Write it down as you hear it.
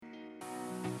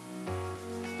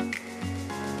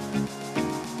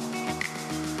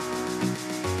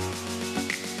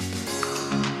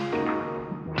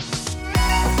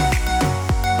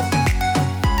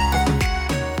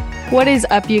What is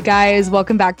up, you guys?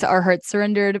 Welcome back to Our Hearts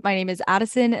Surrendered. My name is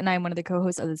Addison, and I'm one of the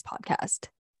co-hosts of this podcast.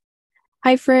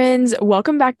 Hi, friends.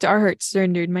 Welcome back to Our Hearts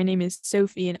Surrendered. My name is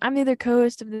Sophie, and I'm the other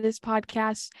co-host of this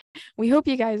podcast. We hope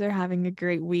you guys are having a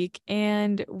great week,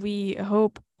 and we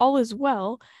hope all is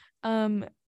well.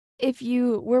 If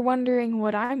you were wondering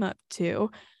what I'm up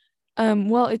to,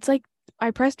 well, it's like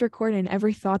I pressed record and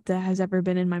every thought that has ever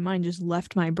been in my mind just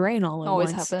left my brain all at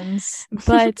Always once. happens.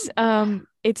 But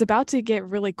it's about to get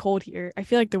really cold here. I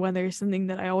feel like the weather is something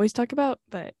that I always talk about,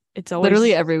 but it's always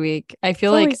Literally every week. I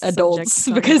feel like always a subject adults, to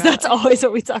talk because about. that's always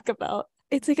what we talk about.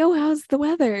 It's like, oh, how's the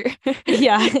weather?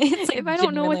 Yeah. It's like If I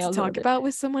don't know what genuinely to how's the talk weather. about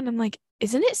with someone, I'm like,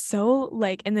 isn't it so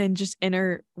like, and then just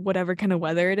enter whatever kind of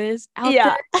weather it is out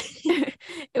Yeah. there.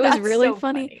 It was That's really so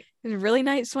funny. It was really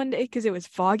nice one day because it was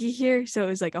foggy here. So it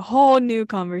was like a whole new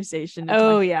conversation. to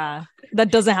Oh, talk yeah.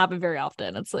 That doesn't happen very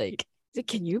often. It's like, about.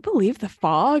 Can you believe the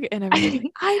fog? And everyone's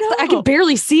like, I know. I can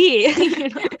barely see. You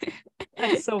know?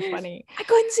 That's so funny. I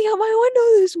couldn't see out my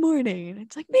window this morning. And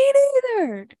it's like, me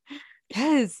neither.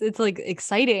 Yes, it's like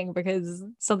exciting because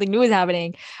something new is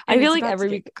happening. I And feel it's like about to every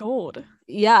get week, cold.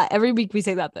 yeah, every week we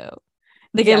say that though.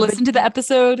 Like Yeah, I but- listen to the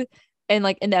episode and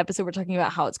like in the episode we're talking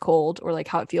about how it's cold or like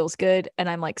how it feels good, and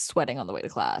I'm like sweating on the way to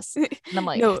class. And I'm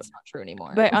like, No, it's not true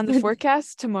anymore. But on the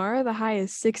forecast tomorrow, the high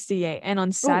is 68, and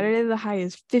on Saturday the high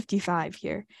is 55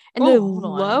 here, and the hold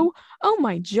on. low, oh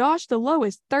my gosh, the low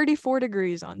is 34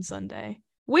 degrees on Sunday.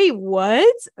 Wait,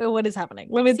 what? What is happening?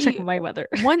 Let me check See, my weather.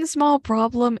 One small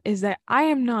problem is that I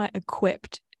am not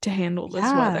equipped to handle this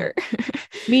Yeah. weather.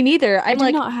 Me neither. I I'm do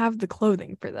like, not have the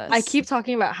clothing for this. I keep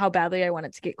talking about how badly I want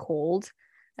it to get cold,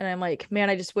 and I'm like, man,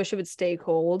 I just wish it would stay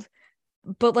cold.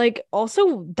 But like,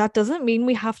 also, that doesn't mean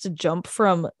we have to jump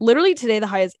from literally today. The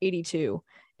high is 82,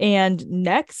 and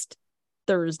next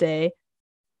Thursday,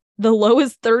 the low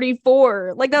is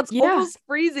 34. Like that's Yeah. almost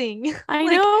freezing. I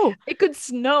Like, know it could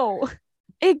snow.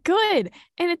 it could,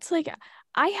 and it's like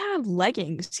I have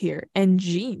leggings here and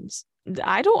jeans.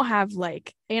 I don't have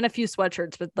like And a few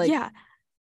sweatshirts, but like, yeah.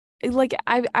 Like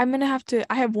I'm gonna have to.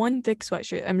 I have one thick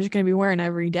sweatshirt I'm just gonna be wearing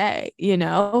every day.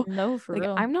 no, for Like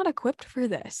real. I'm not equipped for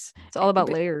this. It's all about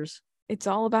but- layers. It's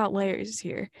all about layers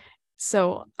here.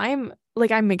 So I'm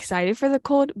excited for the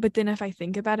cold, but then if I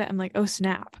think about it, I'm like, oh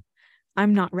snap,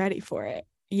 I'm not ready for it.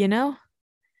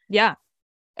 Yeah.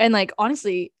 And like,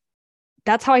 honestly,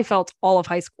 that's how I felt all of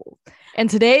high school. And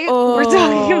today we're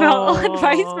talking about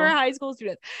advice for Oh. high school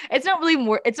students. It's not really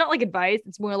more, it's not like advice.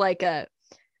 It's more like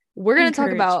we're going to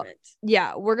talk about,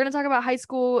 Encouragement. we're going to talk about high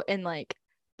school and like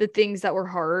the things that were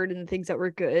hard and the things that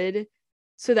were good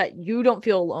so that you don't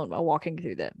feel alone while walking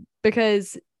through them,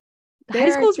 because There high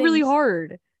are school is really things-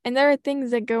 hard. And there are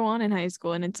things that go on in high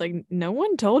school, and it's like no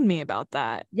one told me about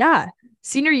that. Yeah.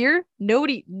 Senior year,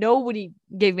 nobody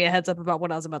gave me a heads up about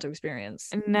what I was about to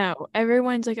experience. No,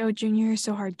 everyone's like, oh, junior year is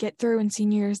so hard. Get through, and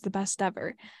senior year is the best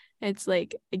ever. It's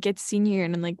like it gets senior year,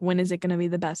 and I'm like, when is it gonna be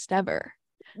the best ever?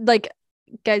 Like,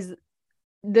 guys,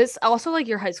 this also, like,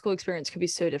 your high school experience could be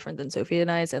so different than Sophie and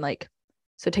I's, and like,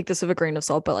 so take this with a grain of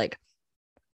salt, but like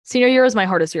senior year was my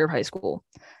hardest year of high school,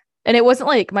 and it wasn't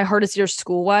like my hardest year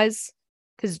school wise,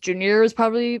 because junior year was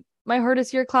probably my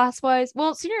hardest year class wise.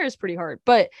 Well, senior year is pretty hard,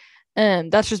 but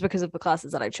that's just because of the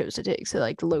classes that I chose to take. So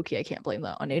like, low-key, I can't blame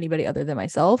that on anybody other than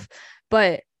myself.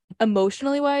 But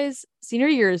emotionally wise, senior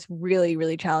year is really,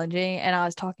 really challenging. And I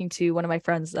was talking to one of my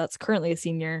friends that's currently a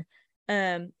senior,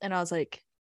 and I was like,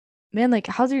 man, like,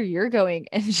 how's your year going?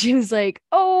 And she was like,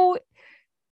 oh,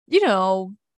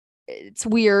 it's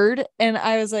weird. And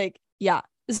I was like, yeah,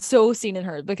 so seen and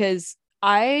heard, because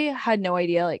I had no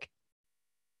idea like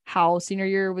how senior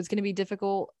year was going to be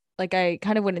difficult. Like, I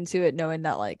kind of went into it knowing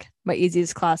that like my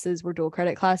easiest classes were dual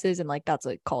credit classes, and like that's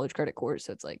a college credit course,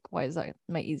 so it's like, why is that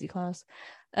my easy class?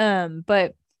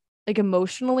 But like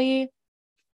emotionally,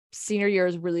 senior year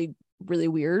is really, really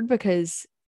weird, because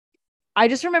I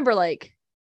just remember like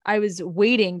I was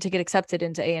waiting to get accepted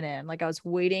into A&M. Like, I was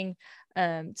waiting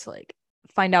to like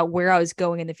find out where I was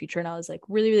going in the future, and I was like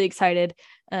really, really excited.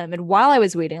 And while I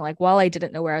was waiting, like while I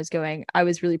didn't know where I was going, I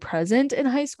was really present in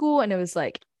high school, and it was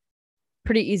like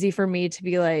pretty easy for me to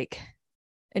be like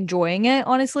enjoying it,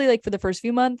 honestly, like for the first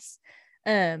few months.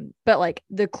 But like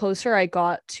the closer I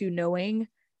got to knowing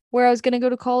where I was going to go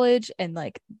to college, and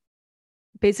like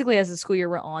basically as the school year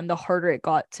went on, the harder it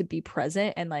got to be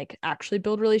present and like actually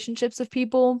build relationships with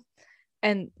people.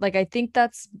 And like, I think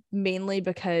that's mainly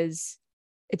because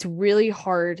it's really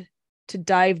hard to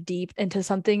dive deep into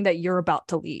something that you're about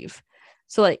to leave.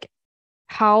 So like,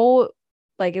 how,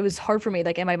 like, it was hard for me,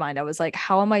 like in my mind, I was like,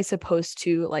 how am I supposed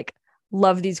to like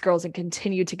love these girls and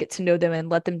continue to get to know them and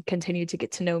let them continue to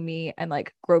get to know me and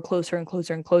like grow closer and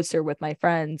closer and closer with my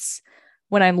friends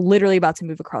when I'm literally about to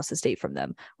move across the state from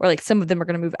them. Or like some of them are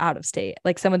going to move out of state.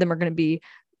 Like some of them are going to be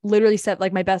literally set,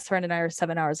 like my best friend and I are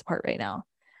 7 hours apart right now,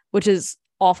 which is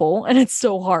awful and it's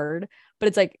so hard, but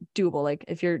it's like doable. Like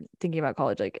if you're thinking about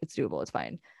college, like it's doable, it's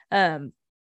fine.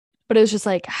 But it was just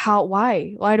like,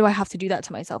 why do I have to do that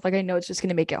to myself? Like I know it's just going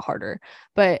to make it harder,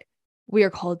 but we are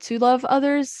called to love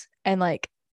others. And like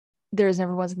there's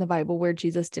never once in the Bible where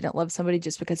Jesus didn't love somebody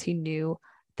just because he knew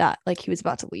that like he was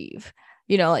about to leave.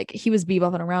 You know, like he was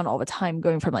bebopping around all the time,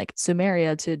 going from like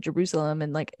Samaria to Jerusalem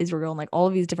and like Israel and like all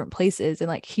of these different places. And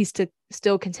like he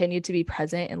still continued to be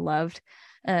present and loved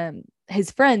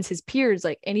his friends, his peers,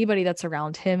 like anybody that's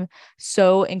around him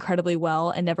so incredibly well,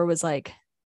 and never was like,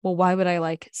 well, why would I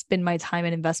like spend my time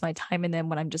and invest my time in them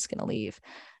when I'm just gonna leave?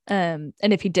 And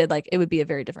if he did, like it would be a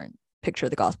very different picture of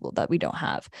the gospel that we don't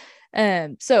have.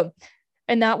 So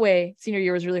in that way, senior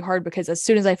year was really hard because as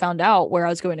soon as I found out where I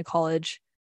was going to college,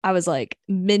 I was like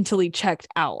mentally checked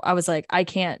out. I was like, I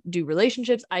can't do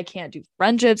relationships, I can't do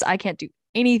friendships, I can't do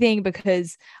anything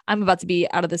because I'm about to be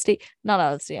out of the state. Not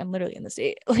out of the state, I'm literally in the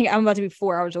state. Like I'm about to be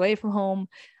 4 hours away from home.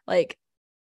 Like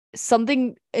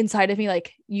something inside of me,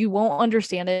 like you won't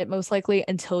understand it most likely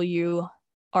until you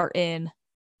are in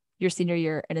your senior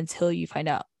year and until you find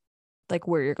out like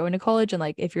where you're going to college and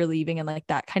like if you're leaving and like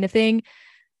that kind of thing.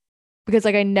 Because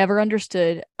like I never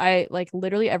understood, I like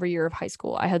literally every year of high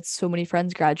school I had so many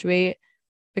friends graduate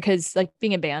because like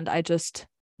being in band I just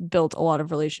built a lot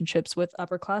of relationships with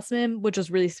upperclassmen, which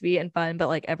was really sweet and fun. But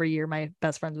like every year my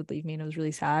best friends would leave me and it was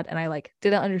really sad, and I like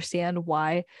didn't understand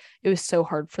why it was so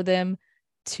hard for them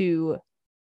to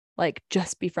like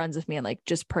just be friends with me and like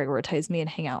just prioritize me and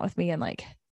hang out with me and like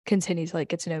continue to like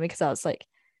get to know me, because I was like,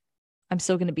 I'm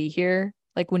still going to be here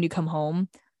like when you come home.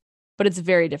 But it's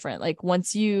very different like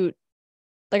once you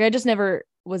like, I just never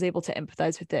was able to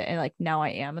empathize with it, and like now I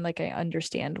am, and like I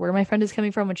understand where my friend is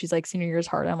coming from when she's like senior year is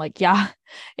hard. I'm like, yeah,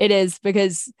 it is,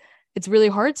 because it's really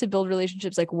hard to build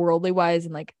relationships like worldly wise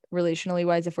and like relationally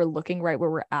wise if we're looking right where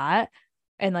we're at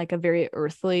and like a very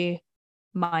earthly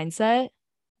mindset.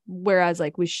 Whereas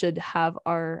like we should have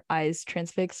our eyes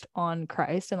transfixed on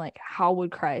Christ and like how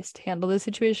would Christ handle the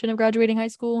situation of graduating high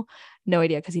school? No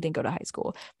idea, because he didn't go to high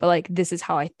school, but like this is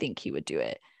how I think he would do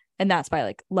it. And that's by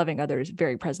like loving others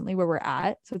very presently where we're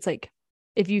at. So it's like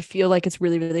if you feel like it's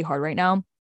really, really hard right now,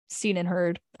 seen and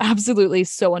heard, absolutely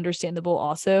so understandable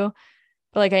also.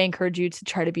 But like I encourage you to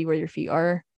try to be where your feet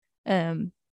are.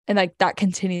 And like that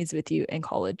continues with you in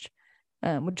college,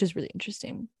 which is really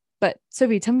interesting. But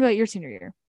Sophie, tell me about your senior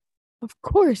year. Of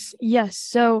course. Yes.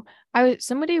 So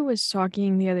somebody was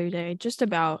talking the other day just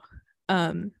about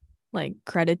like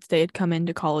credits they had come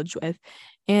into college with,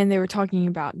 and they were talking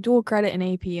about dual credit and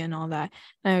AP and all that.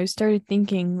 And I started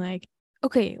thinking like,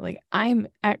 okay, like I'm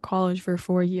at college for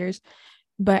 4 years,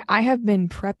 but I have been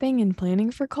prepping and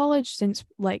planning for college since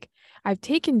like I've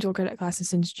taken dual credit classes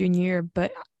since junior year,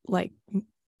 but like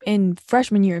in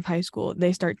freshman year of high school,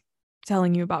 they start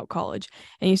telling you about college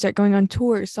and you start going on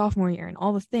tours sophomore year and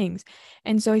all the things.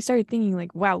 And so I started thinking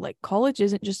like, wow, like college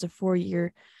isn't just a 4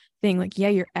 year thing. Like, yeah,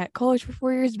 you're at college for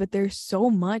 4 years, but there's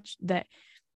so much that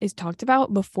is talked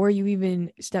about before you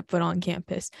even step foot on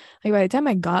campus. Like by the time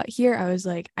I got here, I was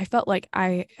like, I felt like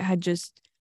I had just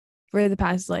for the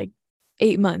past like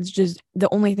 8 months, just the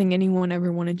only thing anyone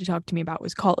ever wanted to talk to me about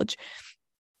was college.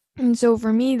 And so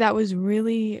for me, that was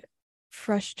really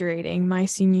frustrating my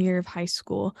senior year of high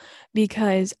school,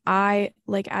 because I,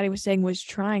 like Addie was saying, was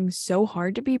trying so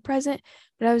hard to be present,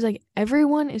 but I was like,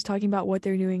 everyone is talking about what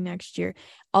they're doing next year.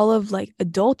 All of like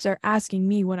adults are asking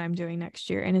me what I'm doing next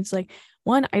year. And it's like,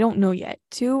 one, I don't know yet.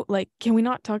 Two, like, can we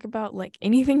not talk about like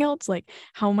anything else? Like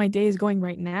how my day is going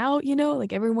right now,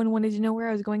 like everyone wanted to know where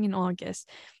I was going in August.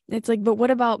 It's like, but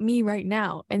what about me right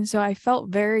now? And so I felt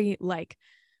very like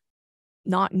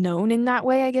not known in that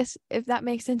way, I guess, if that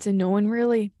makes sense. And no one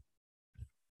really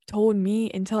told me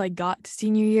until I got to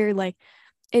senior year. Like,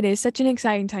 it is such an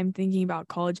exciting time thinking about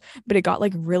college, but it got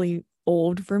like really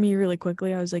old for me really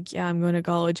quickly. I was like, yeah, I'm going to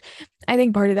college. I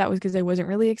think part of that was because I wasn't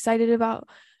really excited about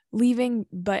leaving,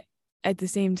 but at the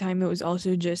same time, it was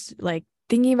also just like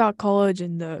thinking about college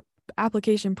and the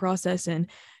application process and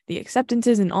the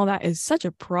acceptances and all that is such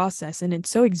a process, and it's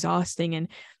so exhausting, and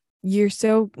you're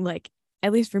so like,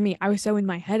 at least for me, I was so in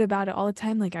my head about it all the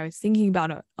time. Like I was thinking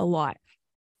about it a lot.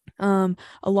 A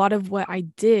lot of what I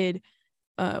did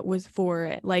was for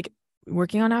it, like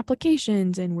working on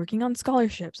applications and working on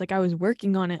scholarships. Like I was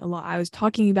working on it a lot. I was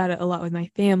talking about it a lot with my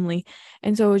family.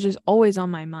 And so it was just always on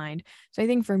my mind. So I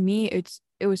think for me,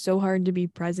 it was so hard to be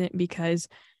present because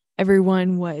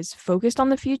everyone was focused on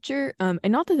the future. And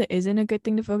not that it isn't a good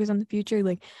thing to focus on the future.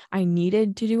 Like, I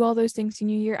needed to do all those things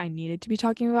senior year. I needed to be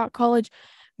talking about college,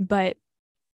 but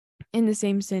in the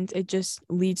same sense, it just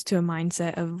leads to a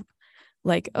mindset of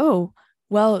like, oh,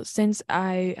 well, since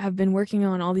I have been working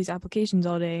on all these applications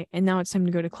all day and now it's time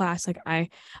to go to class, like I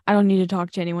don't need to talk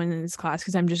to anyone in this class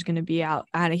because I'm just going to be out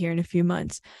of here in a few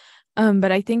months.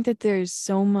 But I think that there's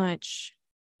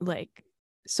like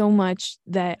so much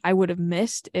that I would have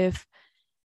missed if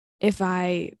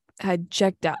I had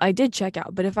checked out. I did check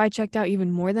out, but if I checked out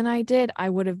even more than I did, I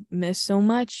would have missed so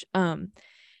much. And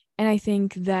I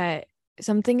think that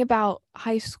something about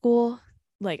high school,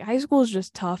 like high school is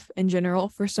just tough in general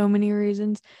for so many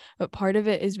reasons, but part of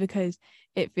it is because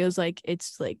it feels like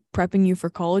it's like prepping you for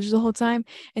college the whole time.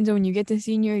 And so when you get to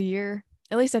senior year,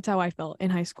 at least that's how I felt in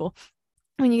high school.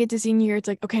 When you get to senior year, it's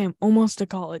like, okay, I'm almost to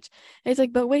college. And it's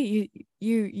like, but wait,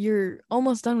 you're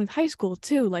almost done with high school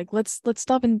too. Like, let's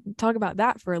stop and talk about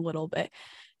that for a little bit.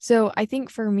 So I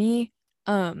think for me,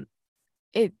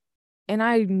 it, and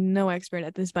I'm no expert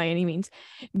at this by any means,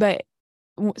 but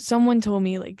someone told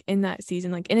me like in that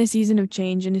season, like in a season of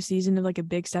change, in a season of like a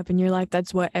big step in your life,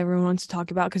 that's what everyone wants to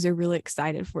talk about because they're really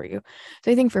excited for you.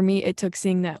 So I think for me, it took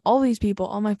seeing that all these people,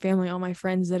 all my family, all my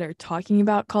friends that are talking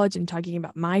about college and talking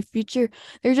about my future,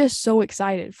 they're just so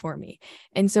excited for me.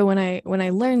 And so when I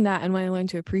learned that, and when I learned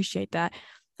to appreciate that,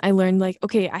 I learned like,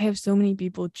 okay, I have so many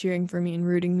people cheering for me and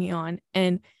rooting me on,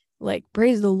 and like,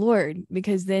 praise the Lord,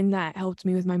 because then that helped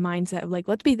me with my mindset of like,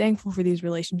 let's be thankful for these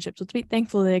relationships. Let's be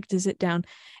thankful that I get to sit down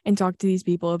and talk to these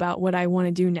people about what I want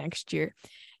to do next year.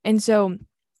 And so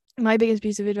my biggest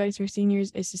piece of advice for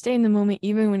seniors is to stay in the moment,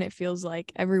 even when it feels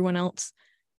like everyone else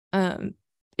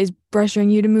is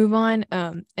pressuring you to move on,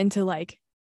 and to like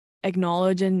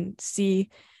acknowledge and see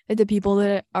that the people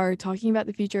that are talking about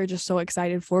the future are just so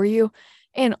excited for you.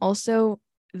 And also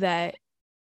that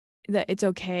it's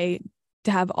okay to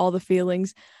have all the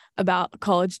feelings about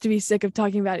college, to be sick of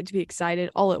talking about it, to be excited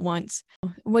all at once.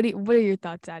 What are your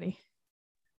thoughts, Addie?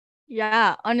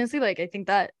 Yeah, honestly, like I think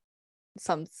that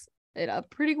sums it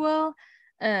up pretty well.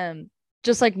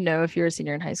 Just like know if you're a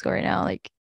senior in high school right now, like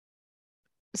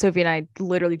Sophie and I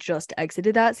literally just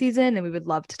exited that season, and we would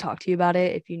love to talk to you about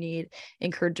it. If you need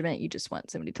encouragement, you just want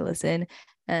somebody to listen,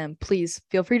 please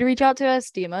feel free to reach out to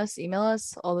us, DM us, email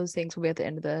us. All those things will be at the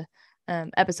end of the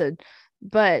episode.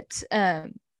 But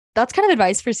that's kind of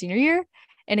advice for senior year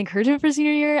and encouragement for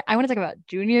senior year. I want to talk about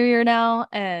junior year now,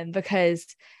 because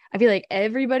I feel like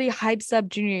everybody hypes up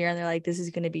junior year and they're like, this is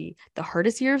going to be the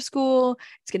hardest year of school.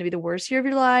 It's going to be the worst year of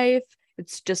your life.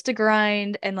 It's just a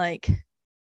grind. And like,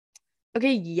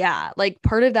 okay, yeah, like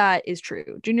part of that is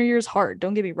true. Junior year is hard.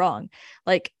 Don't get me wrong.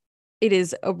 Like, it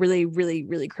is a really, really,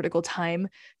 really critical time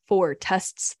for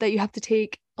tests that you have to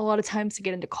take a lot of times to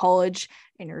get into college,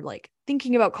 and you're like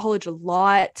thinking about college a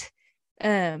lot.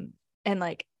 And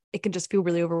like it can just feel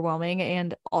really overwhelming.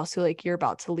 And also like you're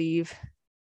about to leave.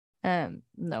 No,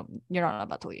 you're not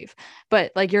about to leave,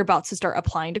 but like you're about to start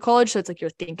applying to college. So it's like you're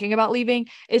thinking about leaving.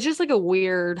 It's just like a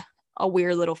weird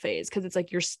little phase, because it's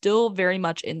like you're still very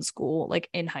much in school, like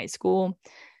in high school,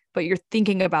 but you're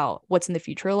thinking about what's in the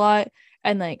future a lot.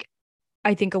 And like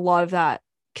I think a lot of that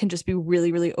can just be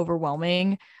really, really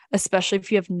overwhelming, especially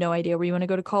if you have no idea where you want to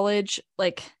go to college.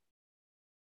 Like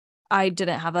I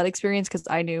didn't have that experience because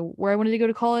I knew where I wanted to go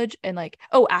to college. And like,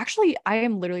 oh, actually, I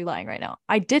am literally lying right now.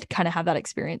 I did kind of have that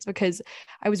experience because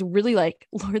I was really like,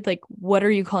 Lord, like, what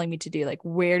are you calling me to do? Like,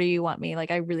 where do you want me?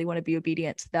 Like, I really want to be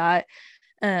obedient to that.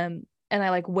 And I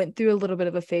like went through a little bit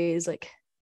of a phase like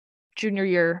junior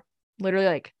year, literally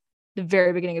like the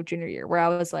very beginning of junior year, where I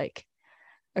was like,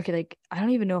 okay, like I don't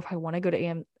even know if I want to go to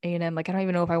A&M. Like I don't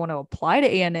even know if I want to apply to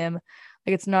A&M.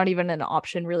 Like it's not even an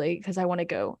option really, because I want to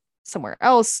go somewhere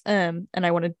else. And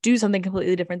I want to do something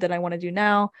completely different than I want to do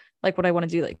now, like what I want to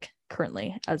do like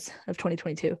currently as of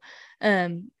 2022.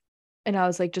 And I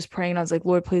was like just praying, and I was like,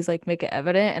 Lord, please like make it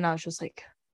evident. And I was just like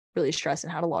really stressed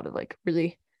and had a lot of like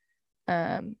really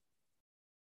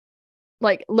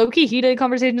like low-key heated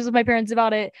conversations with my parents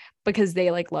about it, because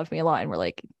they like love me a lot and were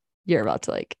like, you're about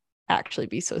to like actually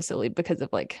be so silly because of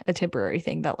like a temporary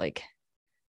thing that like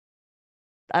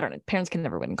I don't know, parents can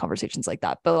never win in conversations like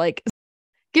that, but like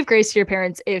give grace to your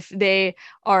parents if they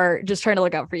are just trying to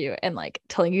look out for you and like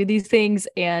telling you these things,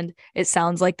 and it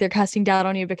sounds like they're casting doubt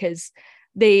on you, because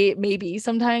they may be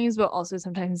sometimes, but also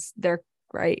sometimes they're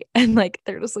right, and like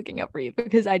they're just looking out for you,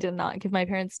 because I did not give my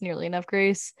parents nearly enough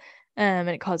grace. And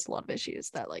it caused a lot of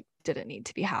issues that like didn't need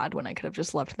to be had, when I could have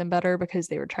just loved them better because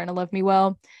they were trying to love me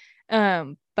well.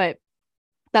 But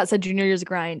that said, junior year's a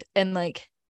grind, and like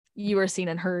you are seen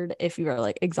and heard if you are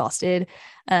like exhausted.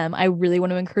 I really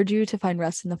want to encourage you to find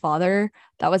rest in the Father.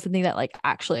 That was something that like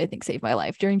actually I think saved my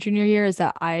life during junior year, is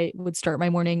that I would start my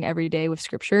morning every day with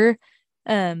scripture.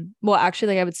 Well,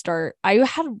 actually, like I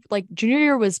had like junior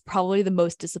year was probably the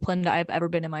most disciplined I've ever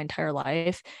been in my entire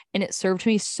life, and it served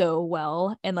me so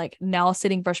well. And like now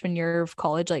sitting freshman year of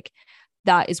college, like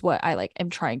that is what I like am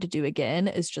trying to do again,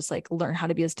 is just like learn how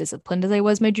to be as disciplined as I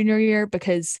was my junior year,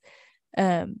 because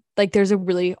like there's a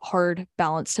really hard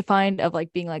balance to find of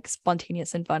like being like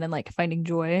spontaneous and fun and like finding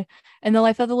joy in the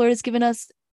life that the Lord has given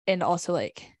us, and also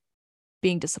like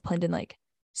being disciplined and like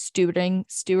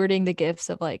stewarding the gifts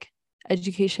of like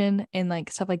education and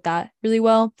like stuff like that really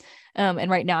well. And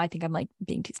right now I think I'm like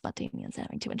being too spontaneous and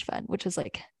having too much fun, which has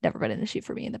like never been an issue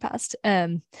for me in the past.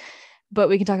 But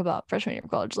we can talk about freshman year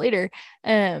of college later.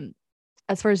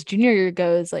 As far as junior year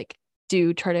goes, like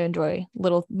do try to enjoy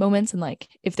little moments, and like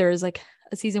if there is like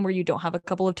a season where you don't have a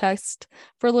couple of tests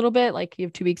for a little bit, like you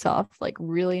have 2 weeks off, like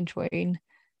really enjoying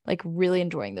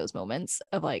those moments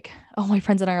of like, oh, my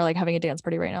friends and I are like having a dance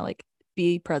party right now, like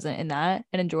be present in that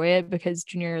and enjoy it, because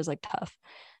junior year is like tough.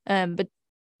 But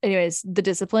anyways, the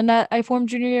discipline that I formed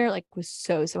junior year like was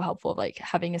so helpful, like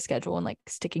having a schedule and like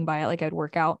sticking by it. Like I'd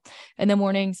work out in the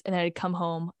mornings, and then I'd come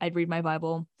home, I'd read my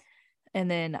Bible, and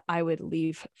then I would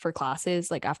leave for classes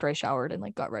like after I showered and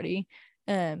like got ready.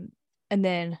 And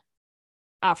then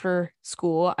after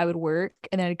school I would work,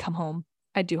 and then I'd come home,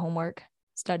 I'd do homework,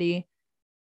 study,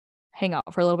 hang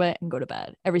out for a little bit, and go to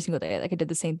bed every single day. Like I did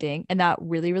the same thing, and that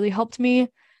really helped me.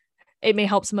 It may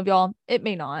help some of y'all, it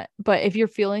may not, but if you're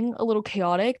feeling a little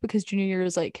chaotic because junior year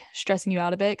is like stressing you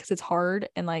out a bit because it's hard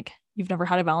and like you've never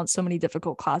had to balance so many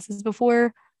difficult classes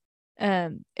before,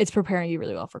 it's preparing you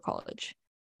really well for college.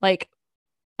 Like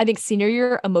I think senior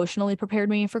year emotionally prepared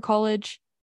me for college.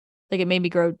 Like it made me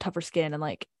grow tougher skin, and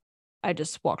like I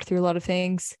just walked through a lot of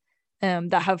things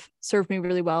that have served me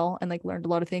really well, and like learned a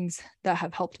lot of things that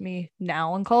have helped me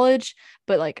now in college.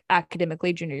 But like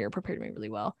academically, junior year prepared me really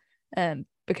well.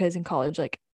 Because in college,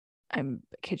 like I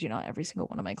kid you not, every single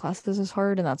one of my classes is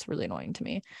hard, and that's really annoying to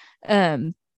me.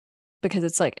 Because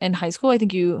it's like in high school, I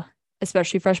think you,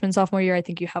 especially freshman, sophomore year, I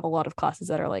think you have a lot of classes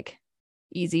that are like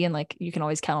easy, and like you can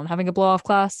always count on having a blow off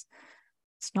class.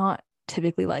 It's not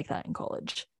typically like that in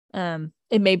college.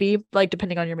 It may be like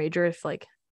depending on your major, if like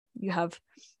you have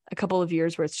a couple of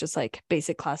years where it's just like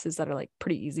basic classes that are like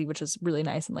pretty easy, which is really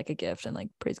nice and like a gift, and like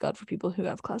praise God for people who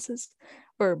have classes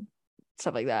or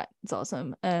stuff like that. It's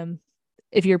awesome.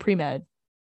 If you're pre-med,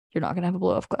 you're not gonna have a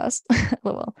blow off class.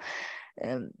 Lol.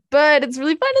 But it's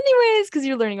really fun anyways, because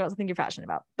you're learning about something you're passionate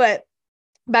about. But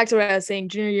back to what I was saying,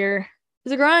 junior year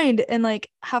is a grind, and like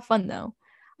have fun though.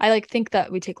 I like think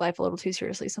that we take life a little too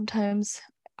seriously sometimes.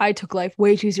 I took life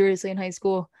way too seriously in high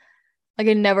school. Like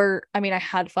I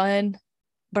had fun,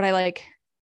 but I like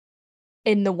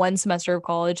in the one semester of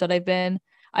college that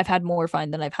I've had more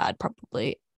fun than I've had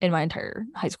probably in my entire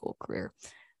high school career.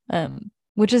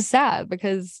 Which is sad,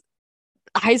 because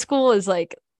high school is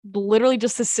like literally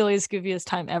just the silliest, goofiest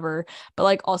time ever. But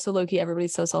like also low key,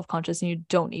 everybody's so self-conscious, and you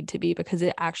don't need to be, because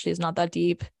it actually is not that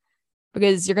deep.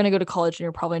 Because you're going to go to college and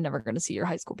you're probably never going to see your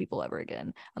high school people ever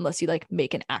again, unless you like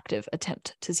make an active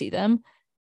attempt to see them.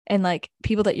 And like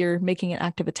people that you're making an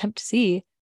active attempt to see,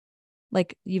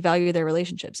 like you value their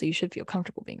relationship, so you should feel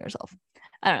comfortable being yourself.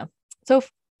 I don't know. So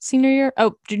junior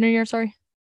year, sorry.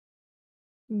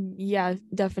 Yeah,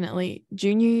 definitely.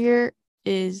 Junior year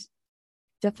is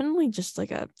definitely just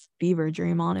like a fever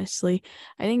dream, honestly.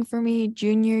 I think for me,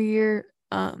 junior year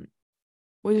was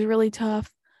really tough,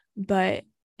 but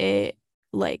it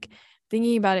like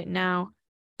thinking about it now,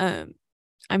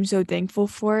 I'm so thankful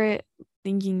for it,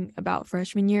 thinking about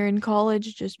freshman year in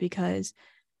college, just because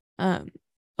a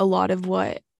lot of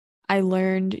what I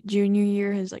learned junior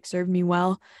year has like served me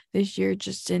well this year,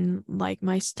 just in like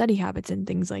my study habits and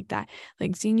things like that.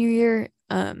 Like senior year,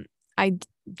 I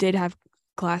did have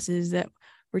classes that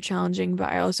were challenging, but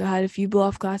I also had a few blow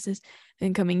off classes.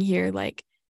 And coming here, like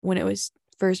when it was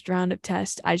first round of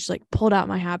tests, I just like pulled out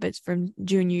my habits from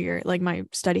junior year, like my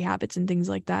study habits and things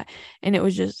like that. And it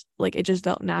was just like, it just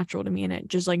felt natural to me, and it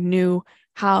just like knew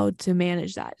how to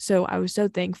manage that. So I was so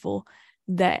thankful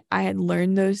that I had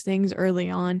learned those things early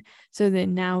on. So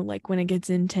then now, like when it gets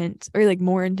intense, or like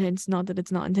more intense, not that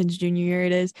it's not intense junior year,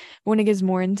 it is, when it gets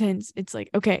more intense, it's like,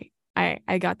 okay,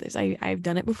 I got this. I've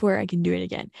done it before, I can do it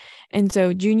again. And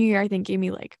so junior year, I think, gave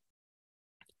me like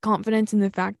confidence in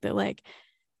the fact that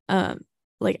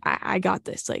I got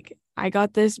this. Like I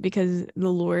got this because the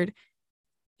Lord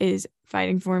is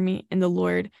fighting for me, and the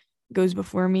Lord goes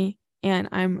before me, and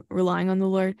I'm relying on the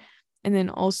Lord. And then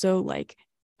also like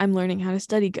I'm learning how to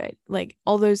study good. Like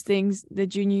all those things the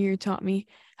junior year taught me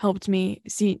helped me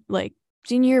see like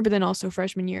senior year, but then also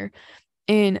freshman year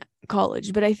in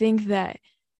college. But I think that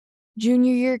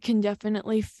junior year can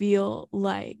definitely feel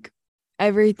like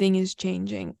everything is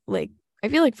changing. Like I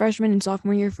feel like freshman and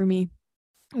sophomore year for me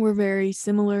were very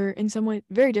similar in some way,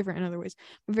 very different in other ways.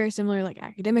 We're very similar like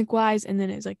academic wise, and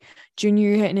then it's like junior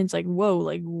year hit and it's like whoa,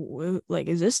 like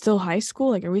is this still high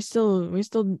school? Like are we still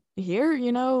here?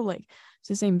 Like it's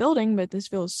the same building, but this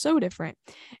feels so different.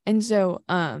 And so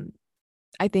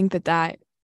I think that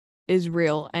is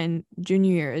real, and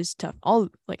junior year is tough. All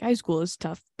like high school is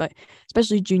tough, but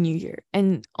especially junior year.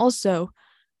 And also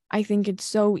I think it's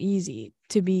so easy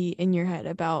to be in your head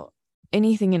about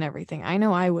anything and everything. I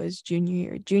know I was junior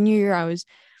year. Junior year I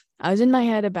was in my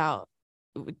head about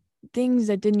things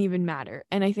that didn't even matter.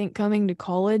 And I think coming to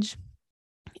college,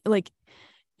 like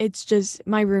it's just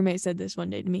my roommate said this one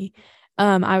day to me.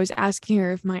 I was asking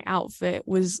her if my outfit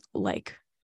was like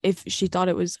if she thought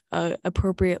it was a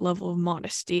appropriate level of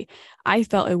modesty. I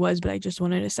felt it was, but I just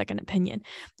wanted a second opinion.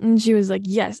 And she was like,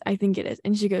 yes, I think it is.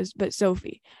 And she goes, but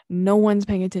Sophie, no one's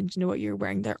paying attention to what you're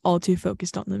wearing. They're all too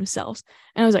focused on themselves.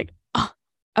 And I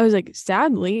was like,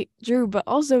 sadly, true, but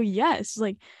also yes.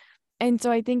 Like, and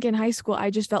so I think in high school,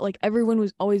 I just felt like everyone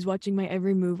was always watching my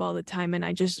every move all the time. And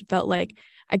I just felt like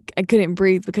I couldn't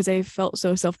breathe because I felt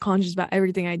so self-conscious about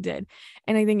everything I did.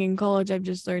 And I think in college, I've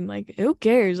just learned like, who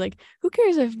cares? Like, who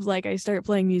cares if like I start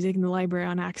playing music in the library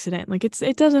on accident? Like,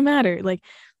 it doesn't matter. Like,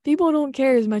 people don't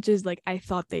care as much as like I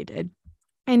thought they did.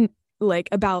 And like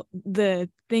about the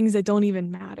things that don't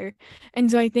even matter. And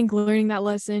so I think learning that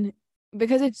lesson,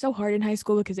 because it's so hard in high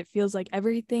school because it feels like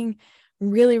everything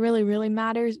really, really, really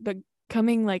matters. But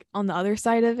coming like on the other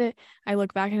side of it, I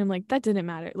look back and I'm like, that didn't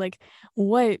matter. Like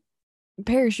what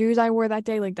pair of shoes I wore that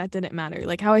day, like that didn't matter.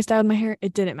 Like how I styled my hair,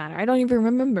 it didn't matter. I don't even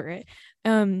remember it.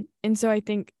 And so I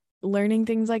think learning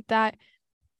things like that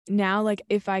now, like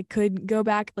if I could go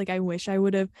back, like I wish I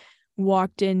would have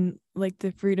walked in like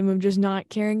the freedom of just not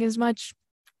caring as much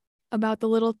about the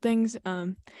little things,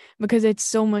 because it's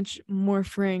so much more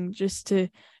freeing just to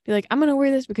be like, I'm gonna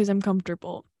wear this because I'm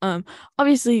comfortable.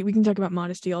 Obviously we can talk about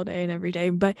modesty all day and every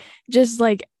day, but just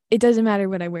like it doesn't matter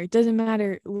what I wear, it doesn't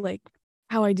matter like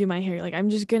how I do my hair, like I'm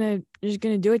just gonna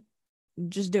do it,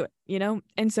 just do it.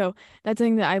 And so that's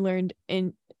something that I learned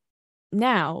in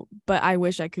now, but I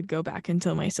wish I could go back and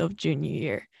tell myself junior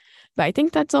year. But I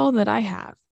think that's all that I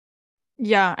have.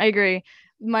 Yeah, I agree.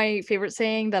 My favorite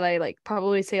saying that I like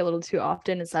probably say a little too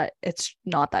often is that it's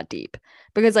not that deep.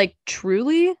 Because like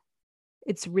truly,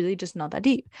 it's really just not that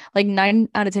deep. Like 9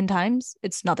 out of 10 times,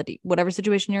 it's not that deep. Whatever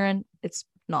situation you're in, it's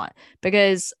not.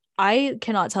 Because I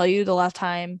cannot tell you the last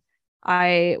time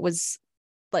I was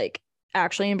like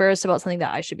actually embarrassed about something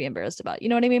that I should be embarrassed about. You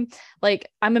know what I mean? Like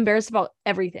I'm embarrassed about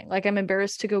everything. Like I'm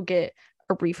embarrassed to go get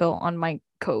a refill on my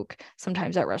Coke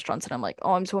sometimes at restaurants, and I'm like,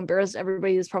 oh, I'm so embarrassed.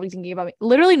 Everybody is probably thinking about me.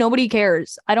 Literally nobody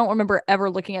cares. I don't remember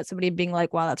ever looking at somebody and being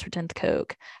like, wow, that's her 10th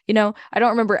Coke. I don't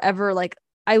remember ever like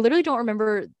I literally don't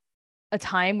remember a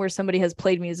time where somebody has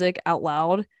played music out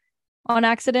loud on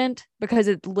accident, because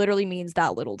it literally means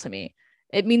that little to me.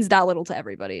 It means that little to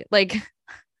everybody. Like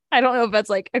I don't know if that's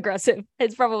like aggressive.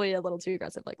 It's probably a little too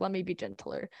aggressive. Like, let me be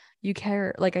gentler. You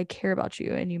care, like I care about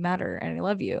you and you matter and I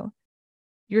love you.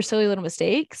 Your silly little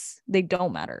mistakes, they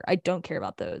don't matter. I don't care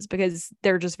about those because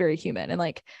they're just very human. And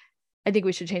like I think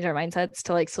we should change our mindsets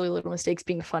to like silly little mistakes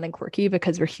being fun and quirky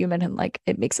because we're human, and like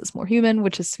it makes us more human,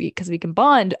 which is sweet because we can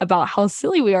bond about how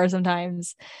silly we are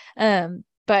sometimes.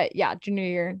 But yeah, junior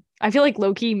year, I feel like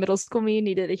low-key middle school me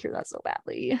needed to hear that so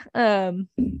badly.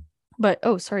 But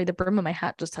oh, sorry, the brim of my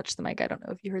hat just touched the mic. I don't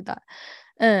know if you heard that.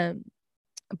 Um,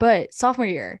 but sophomore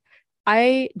year,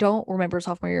 I don't remember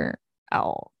sophomore year at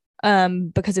all.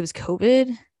 Because it was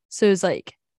COVID. So it was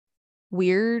like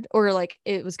weird, or like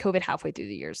it was COVID halfway through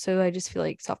the year. So I just feel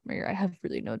like sophomore year, I have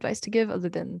really no advice to give other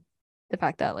than the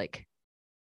fact that like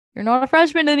you're not a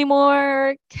freshman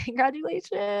anymore.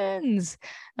 Congratulations.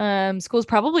 School's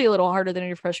probably a little harder than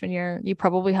your freshman year. You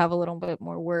probably have a little bit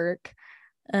more work.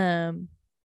 Um,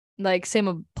 like same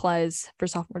applies for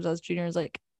sophomores as juniors.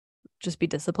 Like just be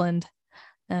disciplined.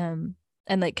 And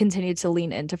like continue to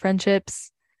lean into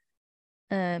friendships.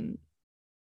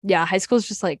 Yeah, high school is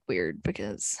just like weird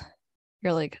because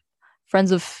you're like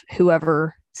friends of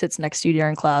whoever sits next to you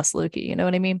during class, Loki. You know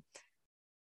what I mean?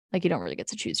 Like you don't really get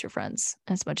to choose your friends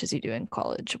as much as you do in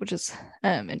college, which is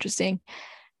interesting.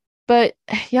 But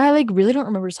yeah, I like really don't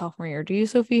remember sophomore year. Do you,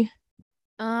 Sophie?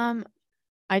 Um,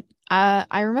 I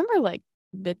remember like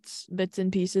bits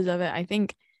and pieces of it. I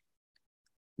think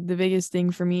the biggest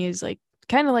thing for me is like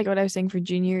kind of like what I was saying for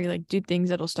junior, like do things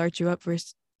that'll start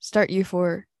you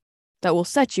for that will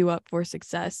set you up for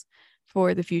success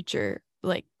for the future,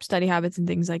 like study habits and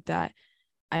things like that.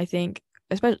 I think,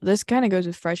 especially this kind of goes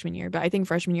with freshman year, but I think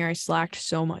freshman year I slacked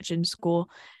so much in school.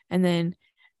 And then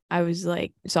I was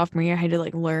like, sophomore year, I had to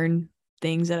like learn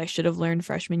things that I should have learned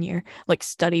freshman year, like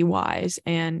study wise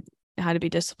and how to be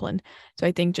disciplined. So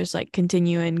I think just like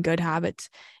continuing good habits.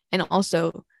 And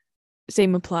also,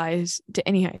 same applies to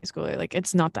any high schooler. Like,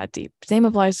 it's not that deep. Same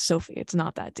applies to Sophie. It's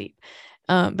not that deep.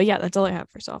 But yeah, that's all I have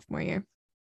for sophomore year.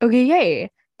 Okay,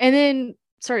 yay. And then,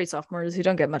 sorry, sophomores who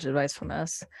don't get much advice from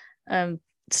us.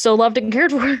 Still loved and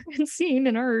cared for and seen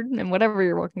and heard and whatever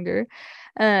you're walking through.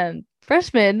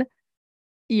 Freshman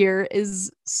year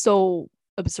is so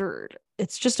absurd.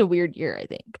 It's just a weird year, I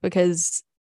think, because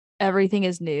everything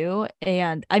is new,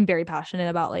 and I'm very passionate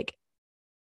about like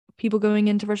people going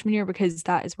into freshman year because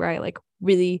that is where I like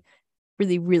really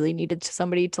really needed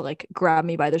somebody to like grab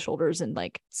me by the shoulders and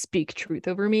like speak truth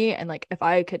over me. And like if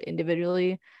I could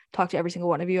individually talk to every single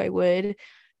one of you, I would.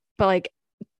 But like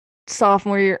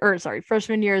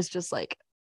freshman year is just like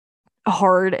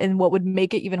hard, and what would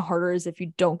make it even harder is if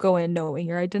you don't go in knowing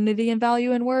your identity and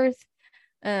value and worth.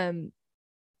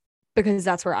 Because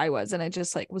that's where I was, and I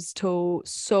just like was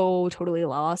so totally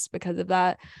lost because of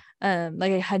that.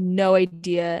 Like I had no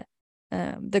idea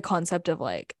the concept of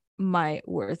like my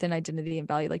worth and identity and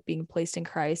value like being placed in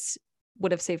Christ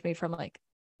would have saved me from like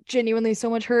genuinely so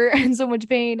much hurt and so much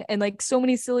pain and like so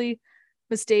many silly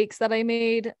mistakes that I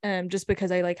made just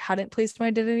because I like hadn't placed my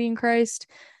identity in Christ.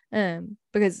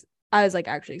 Because I was like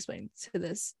actually explaining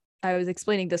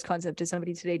this concept to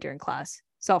somebody today during class,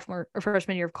 sophomore or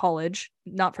freshman year of college,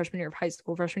 not freshman year of high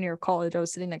school, freshman year of college. I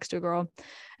was sitting next to a girl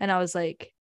and I was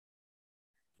like,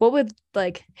 what would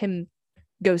like him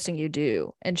ghosting you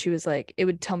do? And she was like, it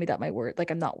would tell me that my worth,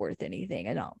 like I'm not worth anything,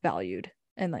 I'm not valued.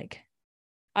 And like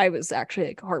I was actually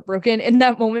like heartbroken in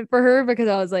that moment for her because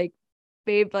I was like,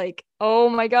 babe, like, oh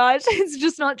my gosh, it's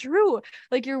just not true.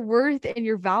 Like your worth and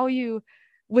your value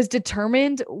was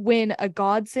determined when a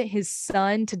God sent his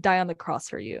son to die on the cross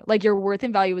for you. Like your worth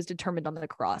and value was determined on the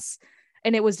cross,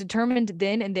 and it was determined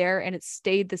then and there, and it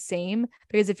stayed the same.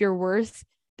 Because if you're worth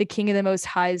the King of the Most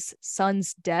High's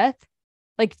son's death,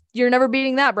 like you're never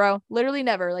beating that, bro. Literally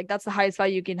never. Like that's the highest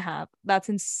value you can have. That's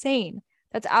insane.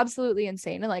 That's absolutely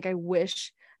insane. And like I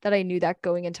wish that I knew that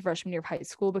going into freshman year of high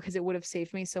school, because it would have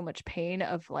saved me so much pain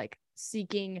of like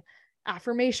seeking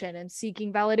affirmation and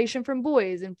seeking validation from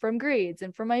boys and from grades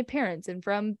and from my parents and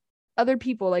from other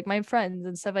people like my friends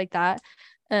and stuff like that.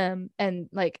 And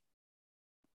like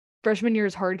freshman year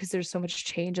is hard because there's so much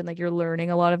change and like you're learning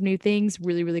a lot of new things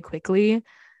really quickly.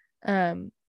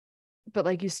 But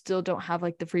like you still don't have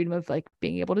like the freedom of like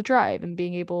being able to drive and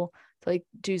being able to like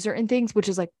do certain things, which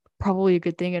is like probably a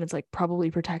good thing, and it's like probably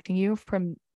protecting you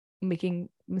from making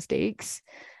mistakes.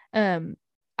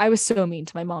 I was so mean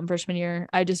to my mom freshman year.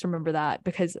 I just remember that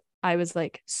because I was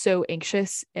like so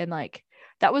anxious, and like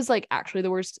that was like actually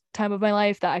the worst time of my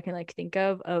life that I can like think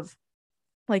of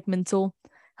like mental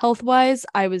health wise.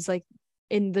 I was like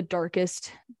in the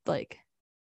darkest like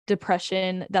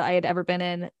depression that I had ever been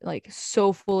in, like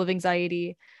so full of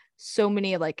anxiety, so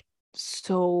many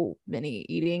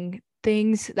eating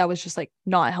things that was just like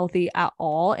not healthy at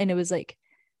all. And it was like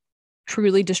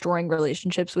truly destroying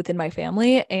relationships within my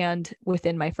family and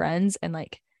within my friends. And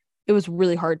like it was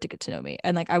really hard to get to know me.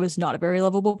 And like I was not a very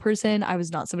lovable person. I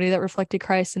was not somebody that reflected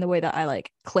Christ in the way that I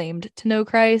like claimed to know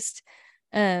Christ.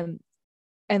 And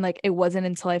like it wasn't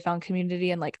until I found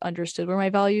community and like understood where my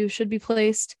value should be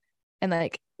placed and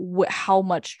like how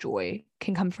much joy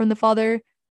can come from the Father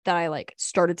that I like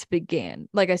started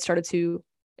to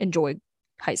enjoy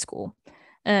high school.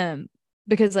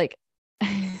 Because like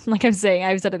like I'm saying,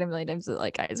 I've said it a million times that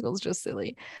like high school is just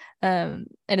silly. And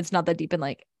it's not that deep. And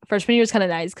like freshman year is kind of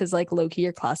nice because like low-key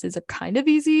your classes are kind of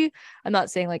easy. I'm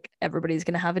not saying like everybody's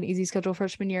gonna have an easy schedule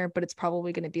freshman year, but it's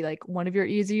probably gonna be like one of your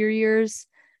easier years.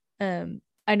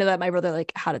 I know that my brother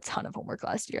like had a ton of homework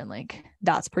last year, and like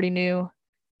that's pretty new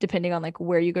depending on like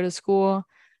where you go to school.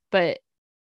 But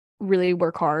really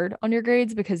work hard on your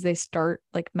grades because they start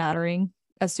like mattering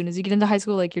as soon as you get into high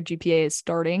school. Like your GPA is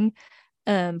starting.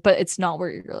 But it's not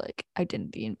where your like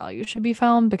identity and value should be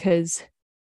found, because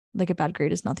like a bad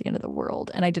grade is not the end of the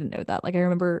world. And I didn't know that. Like I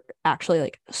remember actually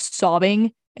like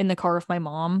sobbing in the car with my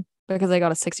mom because I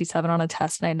got a 67 on a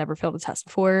test and I had never failed a test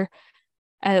before.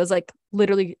 And it was like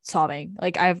literally sobbing.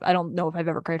 Like I don't know if I've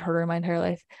ever cried harder in my entire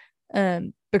life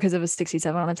because of a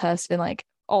 67 on a test. And like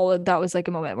all of that was like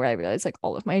a moment where I realized like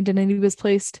all of my identity was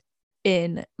placed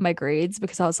in my grades,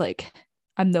 because I was like,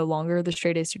 I'm no longer the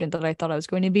straight A student that I thought I was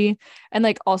going to be. And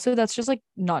like also that's just like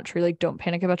not true. Like don't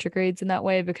panic about your grades in that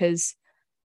way, because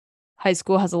high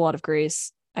school has a lot of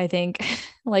grace I think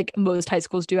like most high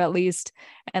schools do at least.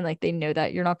 And like they know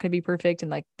that you're not going to be perfect.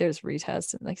 And like there's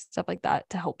retests and like stuff like that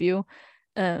to help you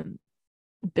um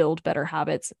build better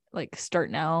habits, like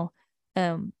start now.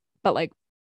 But like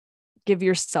give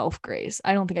yourself grace.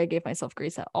 I don't think I gave myself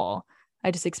grace at all.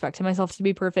 I just expected myself to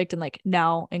be perfect. And like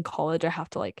now in college, I have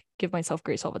to like give myself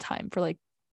grace all the time for like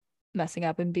messing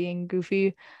up and being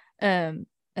goofy. And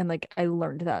like I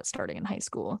learned that starting in high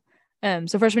school.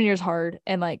 So freshman year is hard,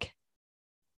 and like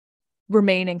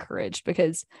remain encouraged,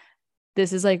 because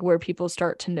this is like where people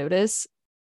start to notice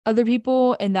other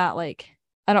people, and that like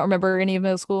I don't remember any of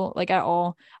middle school like at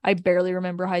all. I barely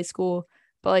remember high school,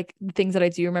 but like the things that I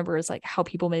do remember is like how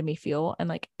people made me feel. And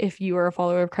like if you are a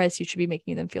follower of Christ, you should be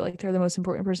making them feel like they're the most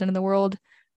important person in the world,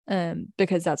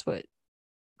 because that's what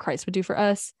Christ would do for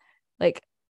us. Like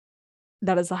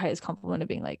that is the highest compliment of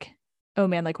being like, oh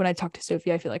man, like when I talk to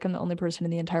Sophie, I feel like I'm the only person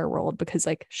in the entire world, because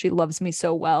like she loves me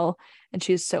so well and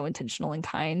she is so intentional and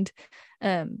kind.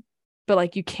 But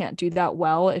like you can't do that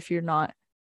well if you're not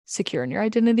secure in your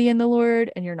identity in the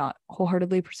Lord and you're not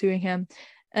wholeheartedly pursuing him.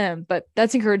 But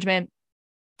that's encouragement.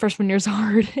 Freshman year's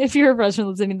hard. If you're a freshman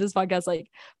listening to this podcast,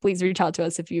 like please reach out to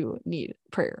us if you need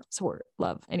prayer, support,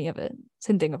 love, any of it.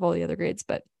 Same thing with all the other grades,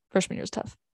 but freshman year is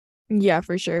tough. Yeah,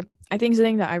 for sure. I think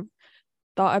something that I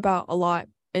thought about a lot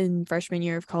in freshman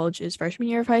year of college is freshman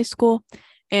year of high school,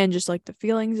 and just like the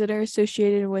feelings that are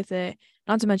associated with it,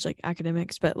 not so much like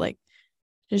academics, but like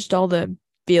just all the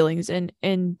feelings. And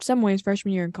in some ways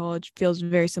freshman year in college feels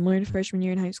very similar to freshman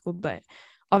year in high school, but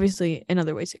obviously in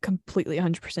other ways it completely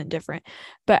 100% different.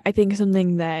 But I think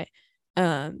something that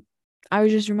I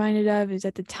was just reminded of is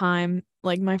at the time,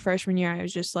 like my freshman year, I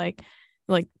was just like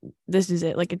this is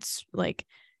it, like it's like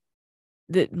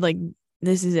that, like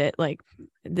this is it, like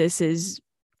this is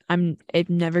I'm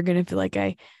never gonna feel like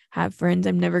I have friends.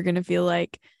 I'm never gonna feel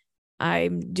like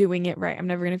I'm doing it right. I'm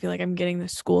never gonna feel like I'm getting the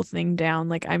school thing down.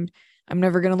 Like I'm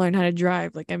never gonna learn how to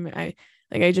drive. Like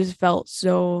I just felt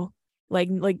so like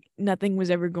nothing was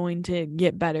ever going to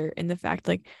get better, in the fact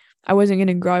like I wasn't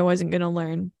gonna grow, I wasn't gonna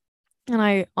learn. And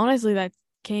I honestly, that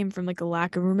came from like a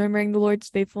lack of remembering the Lord's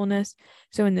faithfulness.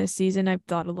 So in this season, I've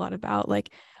thought a lot about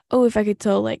like, oh, if I could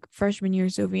tell like freshman year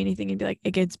Sophie anything, it'd be like,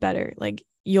 it gets better. Like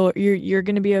you're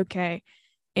gonna be okay,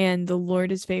 and the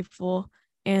Lord is faithful,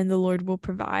 and the Lord will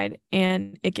provide,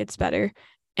 and it gets better.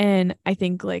 And I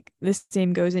think like the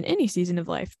same goes in any season of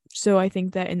life. So I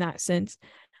think that in that sense,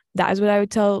 that is what I would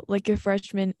tell like a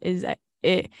freshman, is that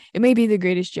it may be the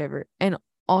greatest year ever, and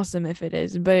awesome if it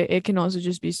is, but it can also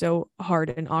just be so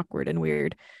hard and awkward and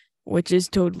weird, which is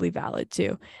totally valid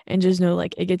too. And just know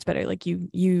like it gets better. Like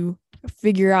you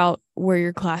figure out where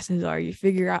your classes are, you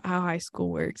figure out how high school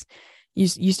works,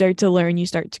 you start to learn, you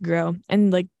start to grow.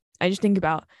 And like I just think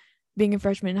about being a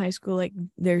freshman in high school, like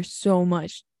there's so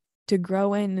much to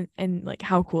grow in, and like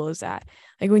how cool is that?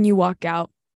 Like when you walk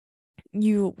out,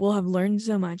 you will have learned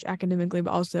so much academically,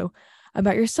 but also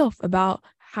about yourself, about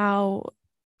how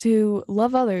to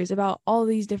love others, about all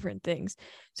these different things.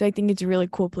 So I think it's a really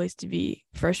cool place to be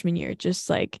freshman year. Just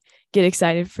like get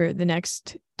excited for the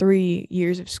next 3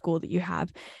 years of school that you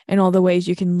have, and all the ways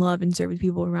you can love and serve the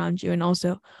people around you, and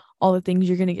also all the things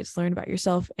you're going to get to learn about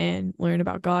yourself and learn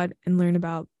about God and learn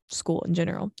about school in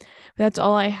general. But that's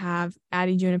all I have.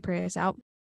 Addie, do you want to pray us out?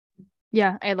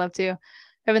 Yeah, I'd love to.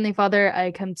 Heavenly Father, I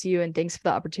come to you and thanks for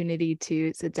the opportunity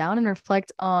to sit down and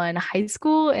reflect on high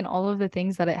school and all of the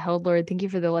things that it held, Lord. Thank you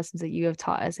for the lessons that you have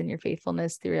taught us and your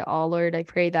faithfulness through it all, Lord. I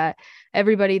pray that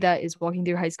everybody that is walking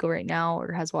through high school right now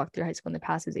or has walked through high school in the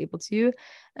past is able to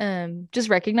just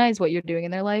recognize what you're doing in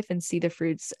their life and see the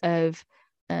fruits of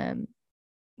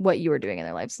what you are doing in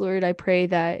their lives, Lord. I pray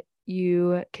that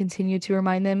you continue to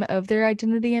remind them of their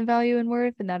identity and value and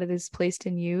worth, and that it is placed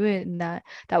in you, and that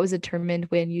was determined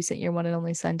when you sent your one and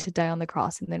only son to die on the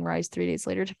cross and then rise 3 days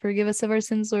later to forgive us of our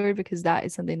sins, Lord, because that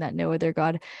is something that no other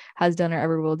God has done or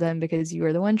ever will done, because you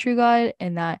are the one true God,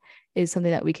 and that is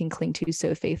something that we can cling to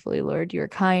so faithfully, Lord. You are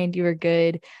kind, you are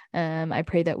good. I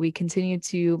pray that we continue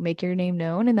to make your name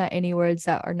known, and that any words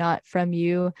that are not from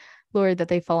you, Lord, that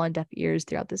they fall on deaf ears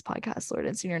throughout this podcast, Lord.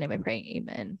 It's in your name I'm praying.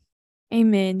 Amen.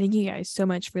 Amen. Thank you guys so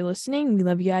much for listening. We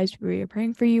love you guys. We are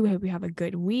praying for you. We hope you have a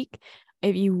good week.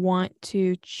 If you want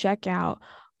to check out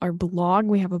our blog,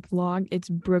 we have a blog. It's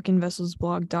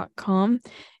brokenvesselsblog.com.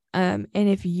 And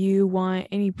if you want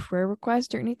any prayer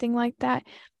requests or anything like that,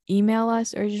 email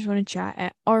us, or just want to chat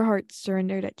at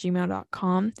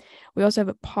ourheartssurrendered@gmail.com. We also have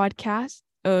a podcast.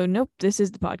 Oh, nope. This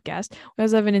is the podcast. We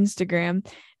also have an Instagram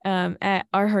at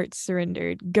Our Hearts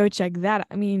Surrendered. Go check that out.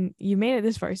 I mean, you made it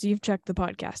this far, so you've checked the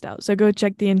podcast out. So go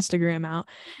check the Instagram out.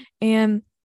 And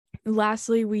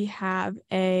lastly, we have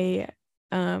a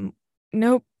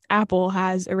Nope. Apple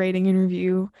has a rating and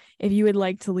review. If you would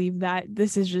like to leave that,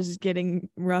 this is just getting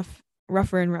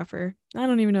rougher and rougher. I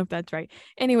don't even know if that's right.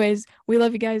 Anyways, we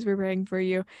love you guys. We're praying for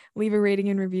you. Leave a rating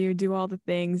and review. Do all the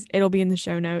things. It'll be in the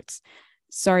show notes.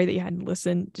 Sorry that you had to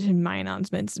listen to my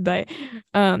announcements, but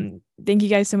thank you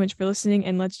guys so much for listening,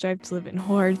 and let's strive to live in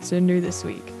whole hearts under this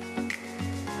week.